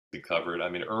covered. I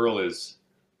mean, Earle is,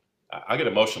 I get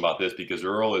emotional about this because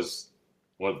Earle is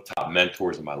one of the top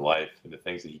mentors in my life and the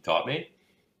things that he taught me.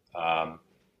 Um,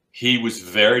 he was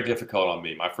very difficult on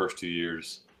me my first 2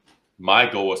 years. My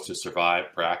goal was to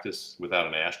survive practice without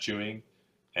an ass chewing,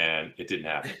 and it didn't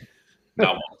happen.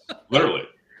 Not once, literally.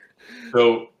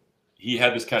 So he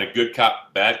had this kind of good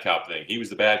cop, bad cop thing. He was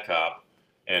the bad cop,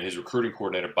 and his recruiting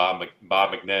coordinator, Bob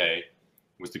McNay,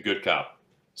 was the good cop.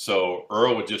 So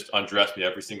Earle would just undress me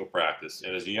every single practice.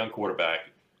 And as a young quarterback,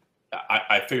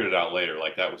 I figured it out later.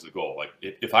 Like that was the goal. Like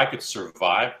if I could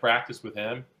survive practice with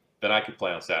him, then I could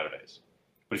play on Saturdays.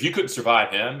 But if you couldn't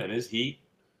survive him and his heat,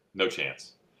 no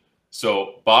chance.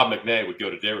 So Bob McNay would go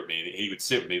to dinner with me, and he would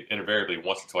sit with me invariably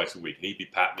once or twice a week, and he'd be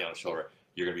patting me on the shoulder.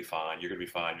 You're gonna be fine. You're gonna be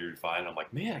fine. You're gonna be fine. And I'm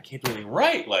like, man, I can't do anything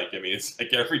right. Like, I mean, it's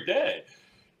like every day,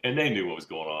 and they knew what was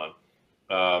going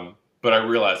on. But I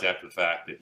realized after the fact that